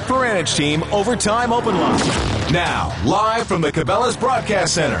Terry Peranich Team Overtime Open Line. Now, live from the Cabela's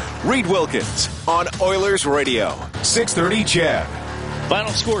Broadcast Center, Reid Wilkins on Oilers Radio, 630 CHED.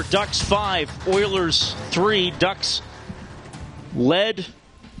 Final score, Ducks 5, Oilers 3. Ducks led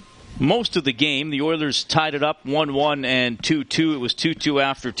most of the game. The Oilers tied it up 1-1 and 2-2. It was 2-2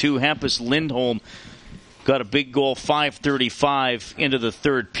 after 2. Hampus Lindholm got a big goal, 5:35 into the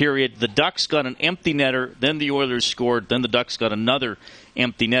third period. The Ducks got an empty netter, then the Oilers scored, then the Ducks got another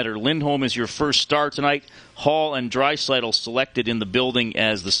empty netter. Lindholm is your first star tonight. Hall and Draisaitl selected in the building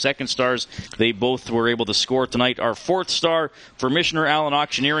as the second stars. They both were able to score tonight. Our fourth star for Missioner Allen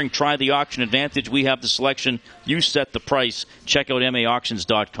Auctioneering. Try the auction advantage. We have the selection. You set the price. Check out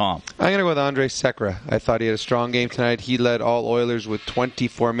maauctions.com. I'm going to go with Andrej Sekera. I thought he had a strong game tonight. He led all Oilers with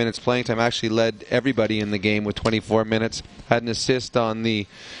 24 minutes playing time. Actually led everybody in the game with 24 minutes. Had an assist on the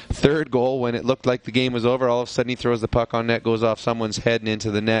third goal when it looked like the game was over. All of a sudden he throws the puck on net, goes off someone's head and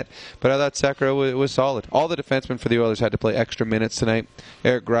into the net. But I thought Sekera was solid. All the defensemen for the Oilers had to play extra minutes tonight.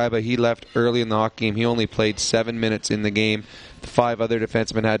 Eric Gryba, he left early in the hockey game. He only played 7 minutes in the game. The 5 other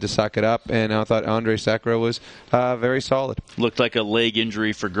defensemen had to suck it up, and I thought Andrej Sekera was very solid. Looked like a leg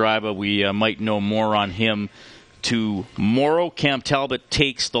injury for Gryba. We might know more on him tomorrow. Cam Talbot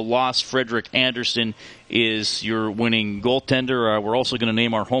takes the loss. Frederick Anderson is your winning goaltender. We're also going to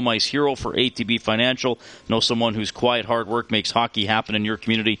name our home ice hero for ATB Financial. Know someone whose quiet hard work makes hockey happen in your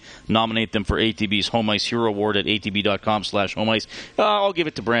community. Nominate them for ATB's Home Ice Hero Award at atb.com/homeice. I'll give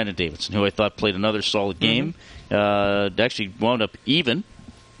it to Brandon Davidson, who I thought played another solid game. Actually wound up even.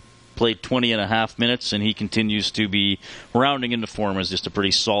 Played 20 and a half minutes, and he continues to be rounding into form as just a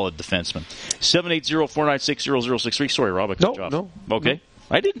pretty solid defenseman. 780-496-0063. Sorry, Rob, I cut you off. No. Okay. No.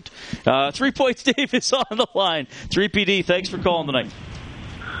 I didn't. 3 Points Dave is on the line. 3PD, thanks for calling tonight.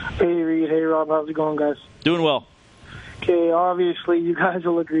 Hey, Reid. Hey, Rob. How's it going, guys? Doing well. Okay, obviously, you guys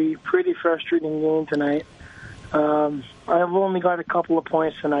will agree. Pretty frustrating game tonight. I've only got a couple of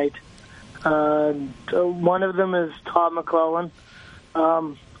points tonight. One of them is Todd McClellan.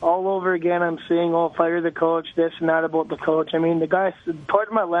 All over again, I'm seeing, fire the coach, this and that about the coach. I mean, the guy,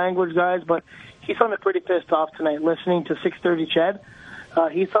 pardon my language, guys, but he sounded pretty pissed off tonight listening to 6:30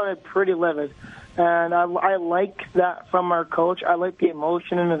 Ched. He sounded pretty livid. And I like that from our coach. I like the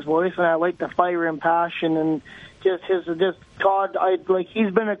emotion in his voice, and I like the fire and passion, and just Todd.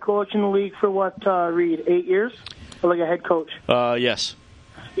 He's been a coach in the league for what, Reid, 8 years, like a head coach. Yes.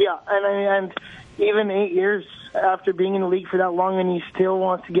 Yeah, and even 8 years after being in the league for that long, and he still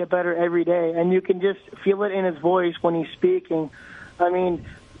wants to get better every day, and you can just feel it in his voice when he's speaking. I mean,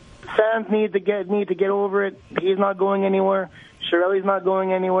 fans need to get over it. He's not going anywhere. Chiarelli's not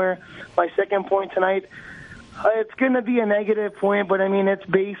going anywhere. My second point tonight, it's going to be a negative point, but I mean, it's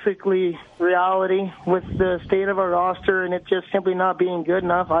basically reality with the state of our roster and it just simply not being good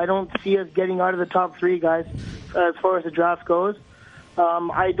enough. I don't see us getting out of the top three, guys, as far as the draft goes.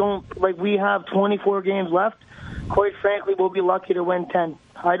 We have 24 games left. Quite frankly, we'll be lucky to win 10.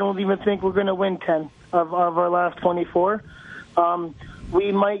 I don't even think we're going to win 10 of our last 24.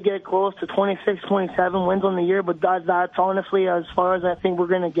 We might get close to 26, 27 wins on the year, but that's honestly as far as I think we're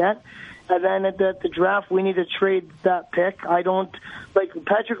going to get. And then at the draft, we need to trade that pick. I don't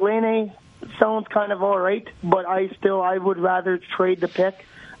Patrick Laine sounds kind of all right, but I would rather trade the pick.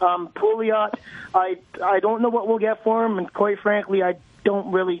 Pouliot, I don't know what we'll get for him, and quite frankly, I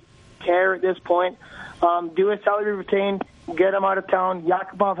don't really care at this point. Do a salary retain, get him out of town.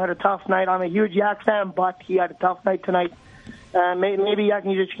 Yakupov had a tough night. I'm a huge Yak fan, but he had a tough night tonight. Maybe Yak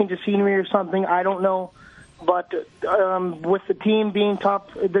needs to change the scenery or something. I don't know. But with the team being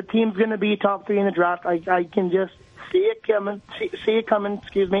the team's going to be top three in the draft. I can just see it coming.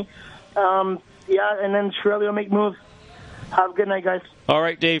 Excuse me. And then Chiarelli will make moves. Have a good night, guys. All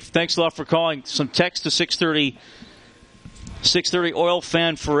right, Dave. Thanks a lot for calling. Some text to 630. 630 Oil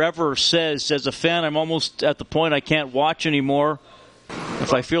Fan Forever says, as a fan, I'm almost at the point I can't watch anymore.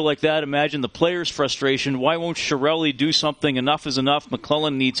 If I feel like that, imagine the players' frustration. Why won't Chiarelli do something? Enough is enough.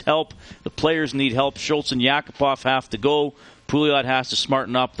 McClellan needs help. The players need help. Schultz and Yakupov have to go. Pouliot has to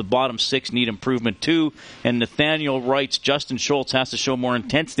smarten up. The bottom six need improvement too. And Nathaniel writes, Justin Schultz has to show more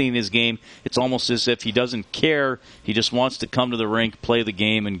intensity in his game. It's almost as if he doesn't care. He just wants to come to the rink, play the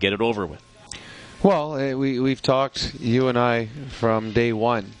game, and get it over with. Well, we've talked, you and I, from day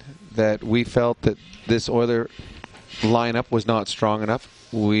one, that we felt that this Oiler lineup was not strong enough.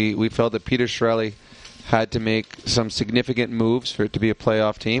 We felt that Peter Chiarelli had to make some significant moves for it to be a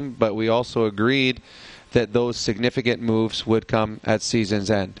playoff team, but we also agreed that those significant moves would come at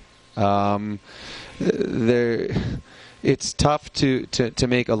season's end. It's tough to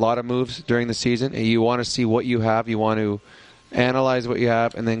make a lot of moves during the season. You want to see what you have. You want to analyze what you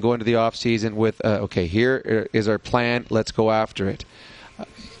have, and then go into the off season with, okay, here is our plan. Let's go after it.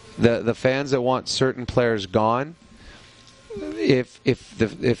 The fans that want certain players gone, if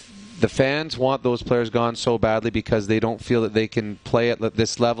the fans want those players gone so badly because they don't feel that they can play at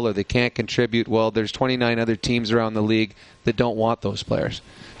this level or they can't contribute, well, there's 29 other teams around the league that don't want those players.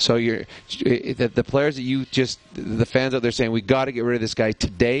 So the players that the fans out there saying, we got to get rid of this guy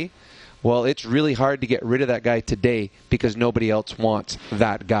today. Well, it's really hard to get rid of that guy today because nobody else wants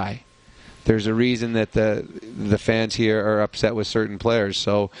that guy. There's a reason that the fans here are upset with certain players.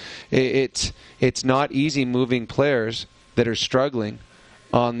 So it's not easy moving players that are struggling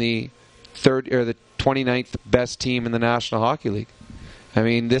on the third or the 29th best team in the National Hockey League. I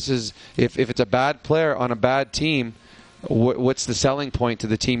mean, this is if it's a bad player on a bad team, what's the selling point to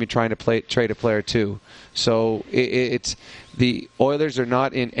the team you're trying to trade a player to? So it's the Oilers are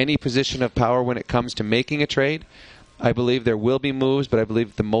not in any position of power when it comes to making a trade. I believe there will be moves, but I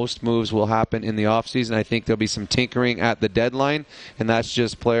believe the most moves will happen in the offseason. I think there'll be some tinkering at the deadline, and that's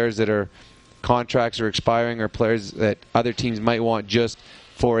just players that are contracts are expiring or players that other teams might want just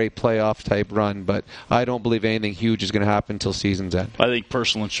for a playoff type run. But I don't believe anything huge is going to happen until season's end. I think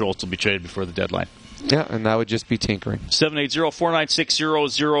Purcell and Schultz will be traded before the deadline. Yeah, and that would just be tinkering.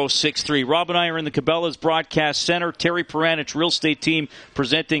 780-496-0063. Rob and I are in the Cabela's Broadcast Center. Terry Peranich Real Estate Team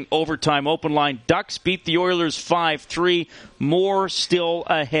presenting Overtime Open Line. Ducks beat the Oilers 5-3. More still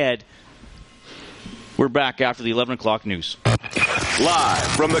ahead. We're back after the 11 o'clock news. Live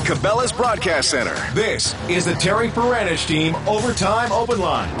from the Cabela's Broadcast Center, this is the Terry Peranich Team Overtime Open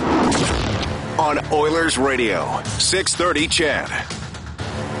Line. On Oilers Radio, 630 CHED.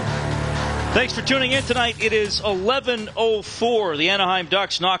 Thanks for tuning in tonight. It is 11:04. The Anaheim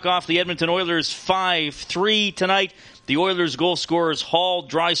Ducks knock off the Edmonton Oilers 5-3 tonight. The Oilers goal scorers Hall,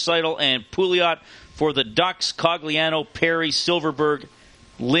 Draisaitl, and Pouliot. For the Ducks, Cogliano, Perry, Silverberg,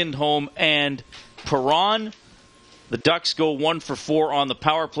 Lindholm, and Perron. The Ducks go 1 for 4 on the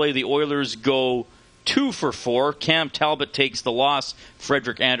power play. The Oilers go 2 for 4. Cam Talbot takes the loss.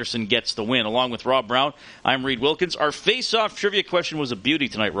 Frederick Anderson gets the win. Along with Rob Brown, I'm Reid Wilkins. Our face-off trivia question was a beauty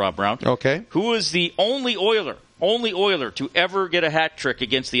tonight, Rob Brown. Okay. Who is the only Oiler to ever get a hat trick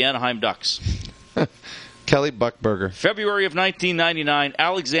against the Anaheim Ducks? Kelly Buchberger. February of 1999,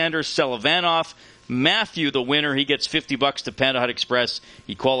 Alexander Selivanov. Matthew, the winner, he gets $50 to Panda Hut Express.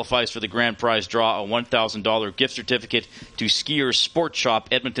 He qualifies for the grand prize draw, a $1,000 gift certificate to Skiers Sports Shop,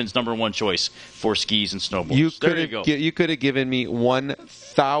 Edmonton's #1 choice for skis and snowboards. You could have given me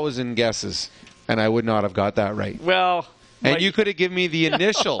 1,000 guesses, and I would not have got that right. Well, and you could have given me the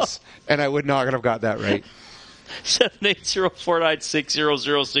initials, and I would not have got that right.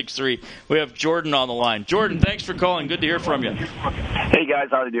 780-496-0063. We have Jordan on the line. Jordan, thanks for calling. Good to hear from you. Hey, guys.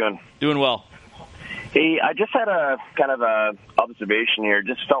 How are you doing? Doing well. Hey, I just had a kind of a observation here.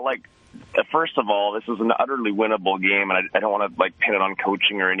 Just felt like, first of all, this was an utterly winnable game, and I don't want to pin it on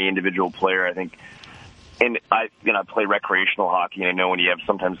coaching or any individual player. I think, and I play recreational hockey, and I know when you have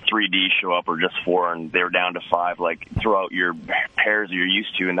sometimes 3D show up or just 4, and they're down to 5, throughout your pairs that you're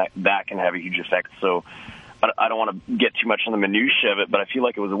used to, and that can have a huge effect. So I don't want to get too much on the minutiae of it, but I feel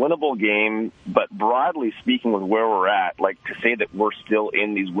like it was a winnable game. But broadly speaking, with where we're at, to say that we're still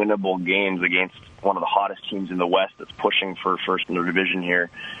in these winnable games against one of the hottest teams in the West that's pushing for first in the division here,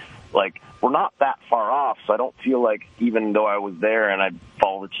 we're not that far off. So I don't feel like, even though I was there and I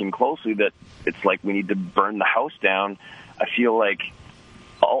follow the team closely, that it's like we need to burn the house down. I feel like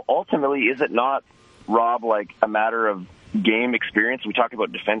ultimately, is it not, Rob, a matter of game experience? We talk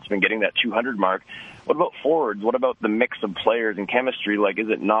about defensemen getting that 200 mark. What about forwards? What about the mix of players and chemistry? Is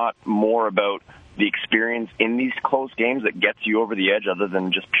it not more about the experience in these close games that gets you over the edge other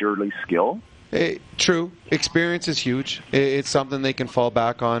than just purely skill? True. Experience is huge. It's something they can fall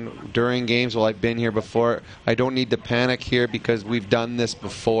back on during games. Well, I've been here before. I don't need to panic here because we've done this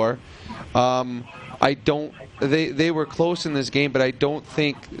before. They were close in this game, but I don't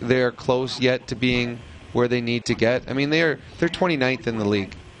think they're close yet to being where they need to get. I mean, they're 29th in the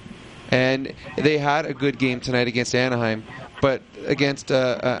league. And they had a good game tonight against Anaheim, but against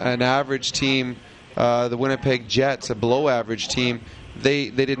an average team, the Winnipeg Jets, a below-average team, they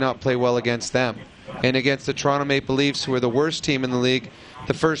did not play well against them. And against the Toronto Maple Leafs, who are the worst team in the league,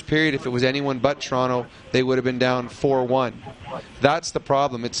 the first period, if it was anyone but Toronto, they would have been down 4-1. That's the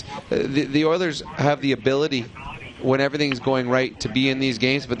problem. It's the Oilers have the ability, when everything's going right, to be in these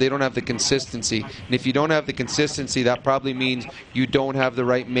games, but they don't have the consistency. And if you don't have the consistency, that probably means you don't have the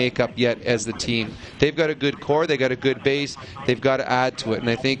right makeup yet as the team. They've got a good core, they've got a good base, they've got to add to it. And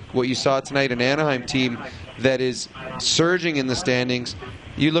I think what you saw tonight, an Anaheim team that is surging in the standings,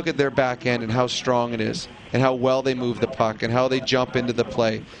 you look at their back end and how strong it is, and how well they move the puck, and how they jump into the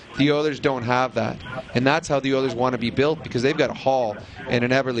play. The Oilers don't have that. And that's how the Oilers want to be built, because they've got a Hall and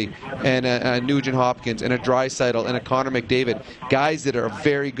an Everly and a Nugent Hopkins and a Draisaitl and a Connor McDavid, guys that are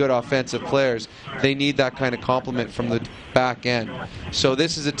very good offensive players. They need that kind of complement from the back end. So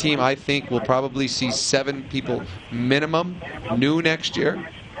this is a team I think will probably see 7 people minimum new next year.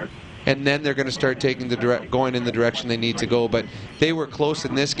 And then they're going to start going in the direction they need to go. But they were close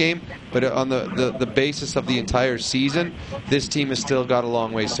in this game. But on the basis of the entire season, this team has still got a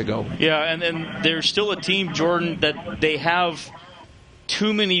long ways to go. Yeah, and they're still a team, Jordan, that they have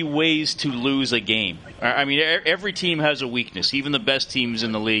too many ways to lose a game. I mean, every team has a weakness. Even the best teams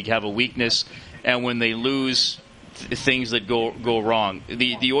in the league have a weakness. And when they lose, things that go wrong.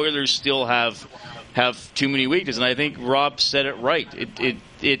 The Oilers still have too many weaknesses. And I think Rob said it right.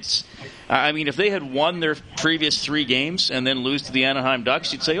 It's I mean, if they had won their previous 3 games and then lose to the Anaheim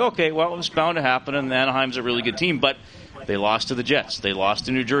Ducks, you'd say, okay, well, it was bound to happen, and Anaheim's a really good team. But they lost to the Jets. They lost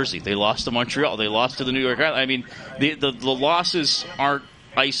to New Jersey. They lost to Montreal. They lost to the New York Islanders. I mean, the losses aren't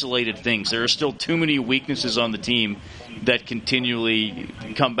isolated things. There are still too many weaknesses on the team that continually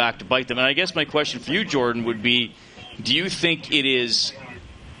come back to bite them. And I guess my question for you, Jordan, would be, do you think it is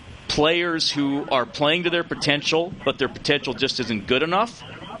players who are playing to their potential, but their potential just isn't good enough?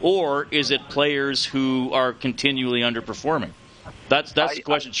 Or is it players who are continually underperforming? That's the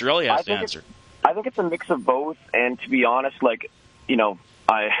question Shirley has to answer. I think it's a mix of both. And to be honest, I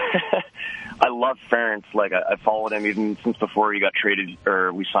I love Ferentz. I followed him even since before he got traded,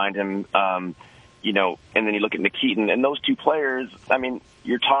 or we signed him. And then you look at Nikitin, and those 2 players. I mean,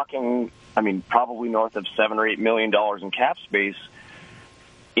 you're talking. I mean, probably north of $7 or $8 million in cap space.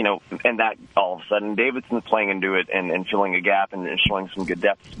 And that all of a sudden Davidson's playing into it and filling a gap and showing some good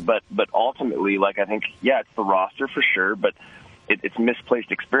depth. But ultimately, I think, it's the roster for sure, but it's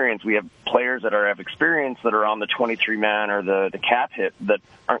misplaced experience. We have players that have experience that are on the 23-man or the cap hit that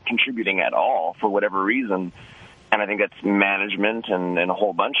aren't contributing at all for whatever reason. and I think that's management and a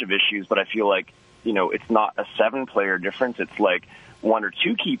whole bunch of issues. But I feel like, it's not a 7-player difference. It's like 1 or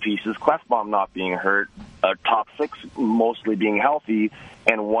 2 key pieces, Clefbaum not being hurt, top 6 mostly being healthy,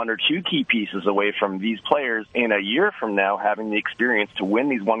 and 1 or 2 key pieces away from these players in a year from now having the experience to win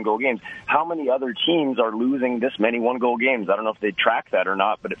these 1-goal games. How many other teams are losing this many 1-goal games? I don't know if they track that or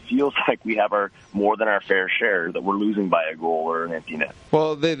not, but it feels like we have more than our fair share that we're losing by a goal or an empty net.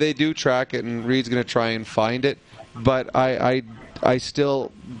 Well, they do track it, and Reid's going to try and find it, but I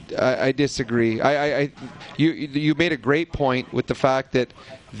still disagree. You made a great point with the fact that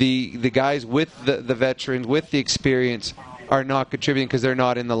the guys with the veterans, with the experience, are not contributing because they're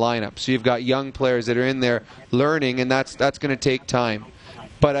not in the lineup. So you've got young players that are in there learning, and that's going to take time.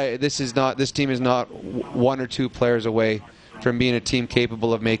 But this team is not 1 or 2 players away from being a team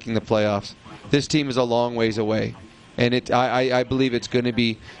capable of making the playoffs. This team is a long ways away, and I believe it's going to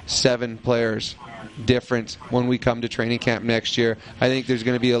be 7 players different when we come to training camp next year. I think there's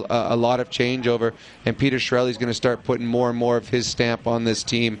going to be a lot of changeover, and Peter Chiarelli's going to start putting more and more of his stamp on this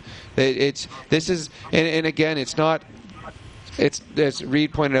team. And again, it's not. It's, as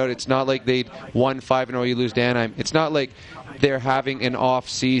Reid pointed out, it's not like they'd won 5-0, you lose to Anaheim. It's not like they're having an off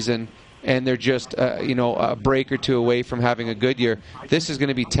season and they're just a break or 2 away from having a good year. This is going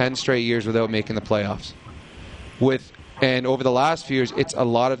to be 10 straight years without making the playoffs. And over the last few years, it's a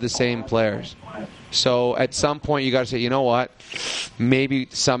lot of the same players. So at some point, you got to say, you know what? Maybe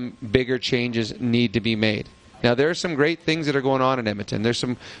some bigger changes need to be made. Now, there are some great things that are going on in Edmonton. There's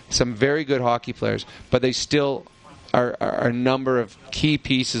some very good hockey players, but they still are a number of key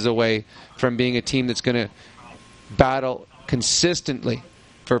pieces away from being a team that's going to battle consistently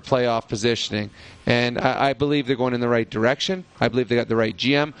for playoff positioning. And I believe they're going in the right direction. I believe they got the right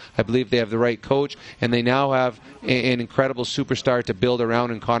GM. I believe they have the right coach. And they now have an incredible superstar to build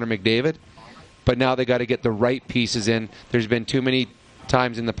around in Connor McDavid. But now they got to get the right pieces in. There's been too many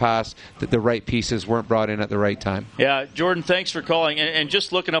times in the past that the right pieces weren't brought in at the right time. Yeah, Jordan, thanks for calling. And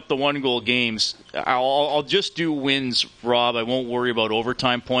just looking up the 1-goal games, I'll just do wins, Rob. I won't worry about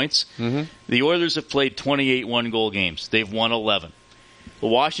overtime points. Mm-hmm. The Oilers have played 28 1-goal games. They've won 11. The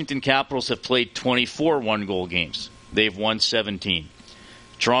Washington Capitals have played 24 1-goal games. They've won 17.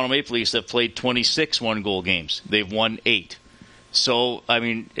 Toronto Maple Leafs have played 26 1-goal games. They've won 8. So, I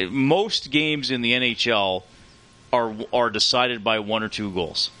mean, most games in the NHL are decided by 1 or 2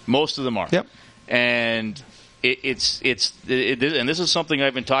 goals. Most of them are. Yep. And and this is something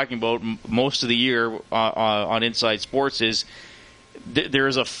I've been talking about most of the year on Inside Sports is there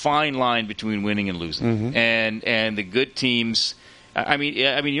is a fine line between winning and losing. Mm-hmm. And the good teams. I mean,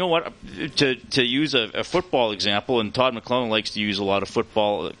 you know what? To use a football example, and Todd McClellan likes to use a lot of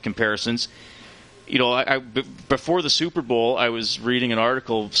football comparisons. Before the Super Bowl, I was reading an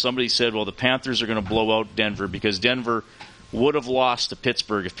article. Somebody said, well, the Panthers are going to blow out Denver because Denver would have lost to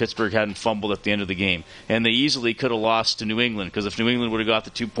Pittsburgh if Pittsburgh hadn't fumbled at the end of the game. And they easily could have lost to New England because if New England would have got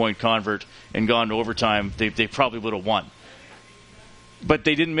the 2-point convert and gone to overtime, they probably would have won. But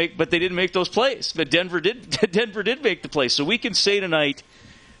they didn't make those plays. But Denver did make the plays. So we can say tonight,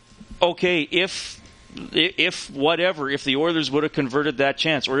 okay, if the Oilers would have converted that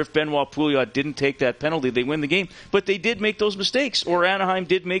chance, or if Benoit Pouliot didn't take that penalty, they win the game. But they did make those mistakes, or Anaheim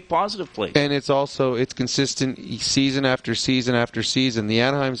did make positive plays. And it's consistent season after season after season. The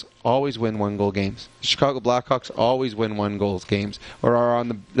Anaheims always win 1-goal games. The Chicago Blackhawks always win 1-goal games, or are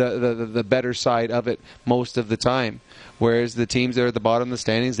on the better side of it most of the time. Whereas the teams that are at the bottom of the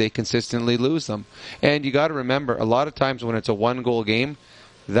standings, they consistently lose them. And you got to remember, a lot of times when it's a 1-goal game,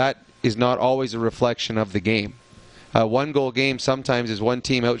 that is not always a reflection of the game. A 1-goal game sometimes is one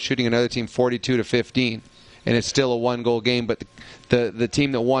team out shooting another team 42-15, and it's still a 1-goal game, but the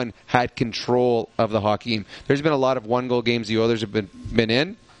team that won had control of the hockey game. There's been a lot of 1-goal games the Oilers have been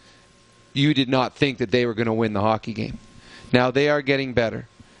in. You did not think that they were going to win the hockey game. Now they are getting better,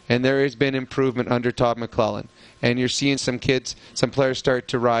 and there has been improvement under Todd McClellan. And you're seeing some players start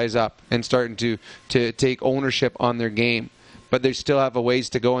to rise up and starting to take ownership on their game. But they still have a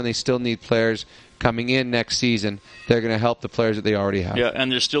ways to go, and they still need players coming in next season. They're going to help the players that they already have. Yeah,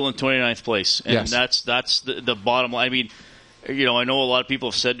 and they're still in 29th place. And yes. that's the bottom line. I mean, I know a lot of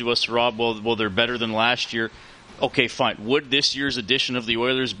people have said to us, Rob, well, they're better than last year. Okay, fine. Would this year's edition of the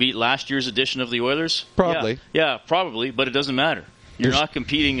Oilers beat last year's edition of the Oilers? Probably. Yeah, probably, but it doesn't matter. You're not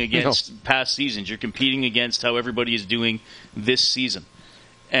competing against past seasons. You're competing against how everybody is doing this season.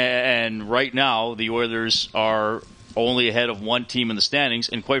 And right now, the Oilers are only ahead of one team in the standings,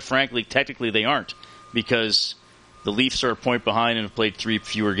 and quite frankly, technically they aren't, because the Leafs are a point behind and have played 3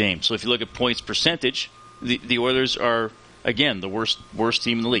 fewer games. So if you look at points percentage, the Oilers are again, the worst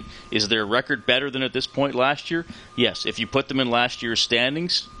team in the league. Is their record better than at this point last year? Yes. If you put them in last year's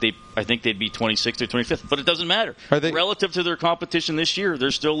standings, I think they'd be 26th or 25th. But it doesn't matter. Relative to their competition this year,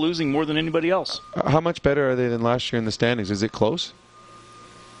 they're still losing more than anybody else. How much better are they than last year in the standings? Is it close?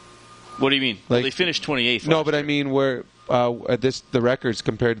 What do you mean? Well, they finished 28th. No, but I mean, where the records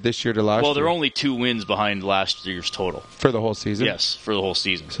compared to this year to last year. Well, they're only 2 wins behind last year's total for the whole season. Yes, for the whole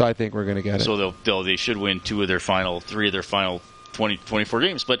season. So I think we're going to get it. So they should win 3 of their final 24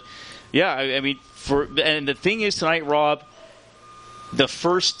 games. But yeah, I mean, and the thing is tonight, Rob, the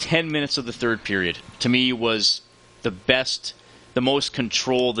first 10 minutes of the third period to me was the most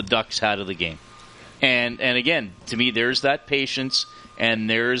control the Ducks had of the game. And again, to me, there's that patience. And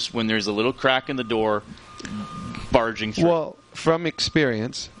when there's a little crack in the door, barging through. Well, from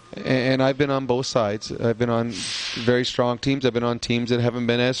experience, and I've been on both sides. I've been on very strong teams. I've been on teams that haven't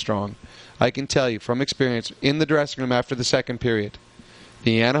been as strong. I can tell you from experience, in the dressing room after the second period,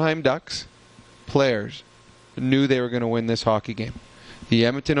 the Anaheim Ducks players knew they were going to win this hockey game. The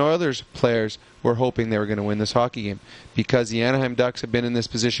Edmonton Oilers players were hoping they were going to win this hockey game because the Anaheim Ducks have been in this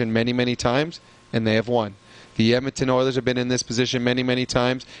position many, many times, and they have won. The Edmonton Oilers have been in this position many, many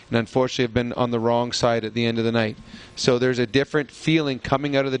times, and unfortunately have been on the wrong side at the end of the night. So there's a different feeling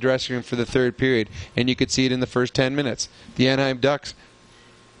coming out of the dressing room for the third period, and you could see it in the first 10 minutes. The Anaheim Ducks,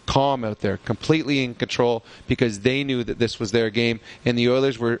 calm out there, completely in control, because they knew that this was their game, and the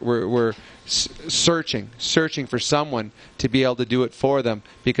Oilers were searching for someone to be able to do it for them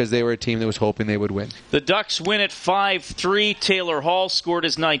because they were a team that was hoping they would win. The Ducks win at 5-3. Taylor Hall scored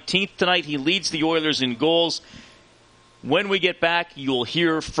his 19th tonight. He leads the Oilers in goals. When we get back, you'll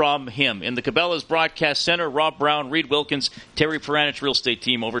hear from him. In the Cabela's Broadcast Center, Rob Brown, Reid Wilkins, Terry Peranich Real Estate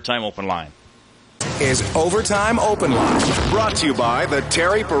Team, Overtime Open Line. Is Overtime Open Line, brought to you by the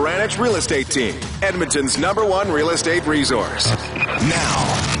Terry Peranich Real Estate Team, Edmonton's #1 real estate resource.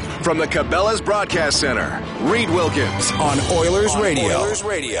 Now, from the Cabela's Broadcast Center, Reid Wilkins on Oilers Radio.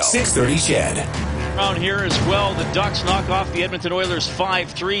 630 CHED. Around here as well, the Ducks knock off the Edmonton Oilers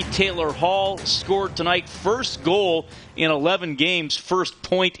 5-3. Taylor Hall scored tonight. First goal in 11 games, first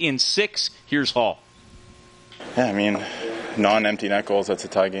point in 6. Here's Hall. Yeah, I mean, non-empty net goals, that's a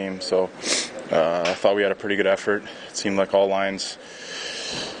tie game, so I thought we had a pretty good effort. It seemed like all lines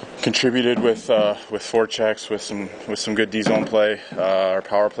contributed with forechecks, with some good D-zone play. Our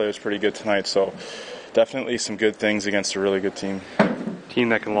power play was pretty good tonight, so definitely some good things against a really good team. Team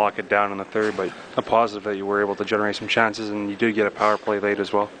that can lock it down in the third, but a positive that you were able to generate some chances, and you did get a power play late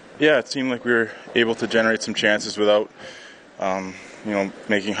as well. Yeah, it seemed like we were able to generate some chances without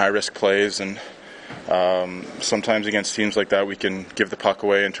making high-risk plays, and sometimes against teams like that we can give the puck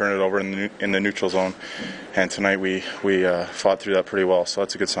away and turn it over in the neutral zone, and tonight we fought through that pretty well, so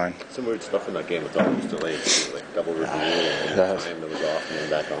that's a good sign. Some weird stuff in that game with all those delays, like double review and time that was off and then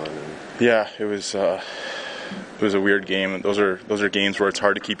back on. Yeah, it was a weird game. Those are games where it's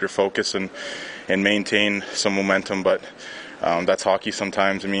hard to keep your focus and maintain some momentum, but that's hockey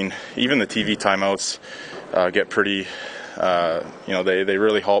sometimes. I mean, even the TV timeouts get pretty they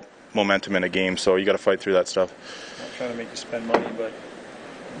really help momentum in a game, so you got to fight through that stuff. I'm not trying to make you spend money, but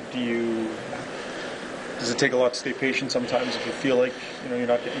does it take a lot to stay patient sometimes if you feel like you're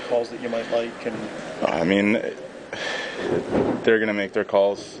not getting calls that you might like? And I mean, they're going to make their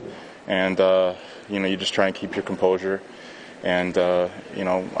calls, and you just try and keep your composure. And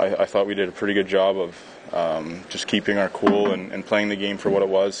I thought we did a pretty good job of just keeping our cool and playing the game for what it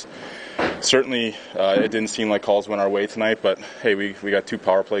was. Certainly, it didn't seem like calls went our way tonight, but hey, we got 2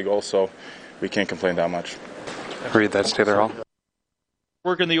 power play goals, so we can't complain that much. Reid, that's Taylor Hall.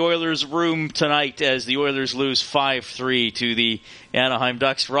 Work in the Oilers' room tonight as the Oilers lose 5-3 to the Anaheim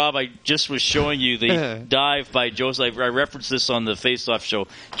Ducks. Rob, I just was showing you the dive by Joseph. I referenced this on the Face-Off show.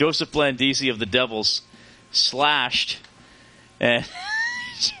 Joseph Blandisi of the Devils slashed and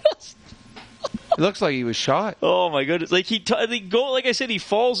it looks like he was shot. Oh my goodness! Like like I said, he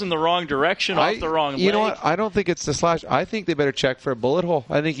falls in the wrong direction off the wrong leg. You know what? I don't think it's the slash. I think they better check for a bullet hole.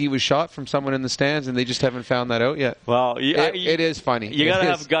 I think he was shot from someone in the stands, and they just haven't found that out yet. Well, it is funny. You got to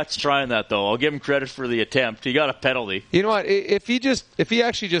have guts trying that, though. I'll give him credit for the attempt. He got a penalty. You know what? If he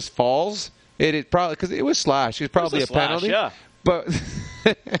actually just falls, it probably, because it was slash. It's probably a penalty. Yeah. But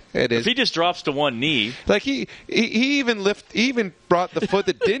it is. If he just drops to one knee, like he even brought the foot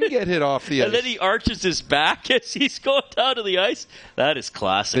that didn't get hit off the ice, and then he arches his back as he's going down to the ice. That is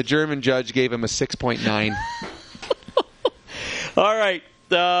classic. The German judge gave him a 6.9. All right.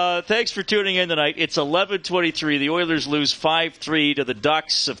 Thanks for tuning in tonight. It's 11:23. The Oilers lose 5-3 to the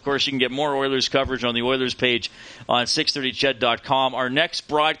Ducks. Of course, you can get more Oilers coverage on the Oilers page on 630ched.com. Our next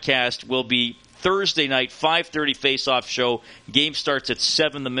broadcast will be Thursday night, 5:30 face-off show. Game starts at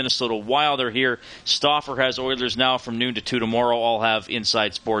 7. The Minnesota Wild are here. Stauffer has Oilers now from noon to 2 tomorrow. I'll have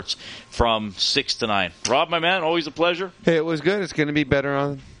Inside Sports from 6 to 9. Rob, my man, always a pleasure. Hey, it was good. It's going to be better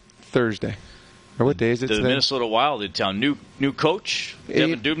on Thursday. Or what day is it today? The Minnesota Wild in town. New coach,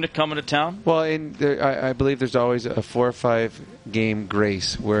 Devin Dubnyk coming to town. Well, I believe there's always a 4 or 5 game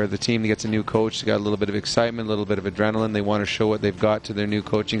grace where the team gets a new coach. They got a little bit of excitement, a little bit of adrenaline. They want to show what they've got to their new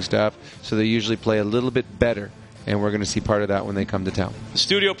coaching staff, so they usually play a little bit better. And we're going to see part of that when they come to town. The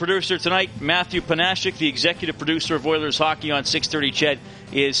studio producer tonight, Matthew Panashik. The executive producer of Oilers Hockey on 630 CHED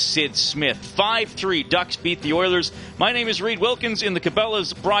is Sid Smith. 5-3, Ducks beat the Oilers. My name is Reid Wilkins in the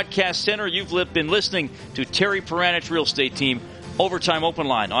Cabela's Broadcast Center. You've been listening to Terry Peranich Real Estate Team, Overtime Open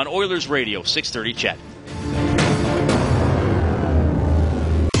Line on Oilers Radio, 630 CHED.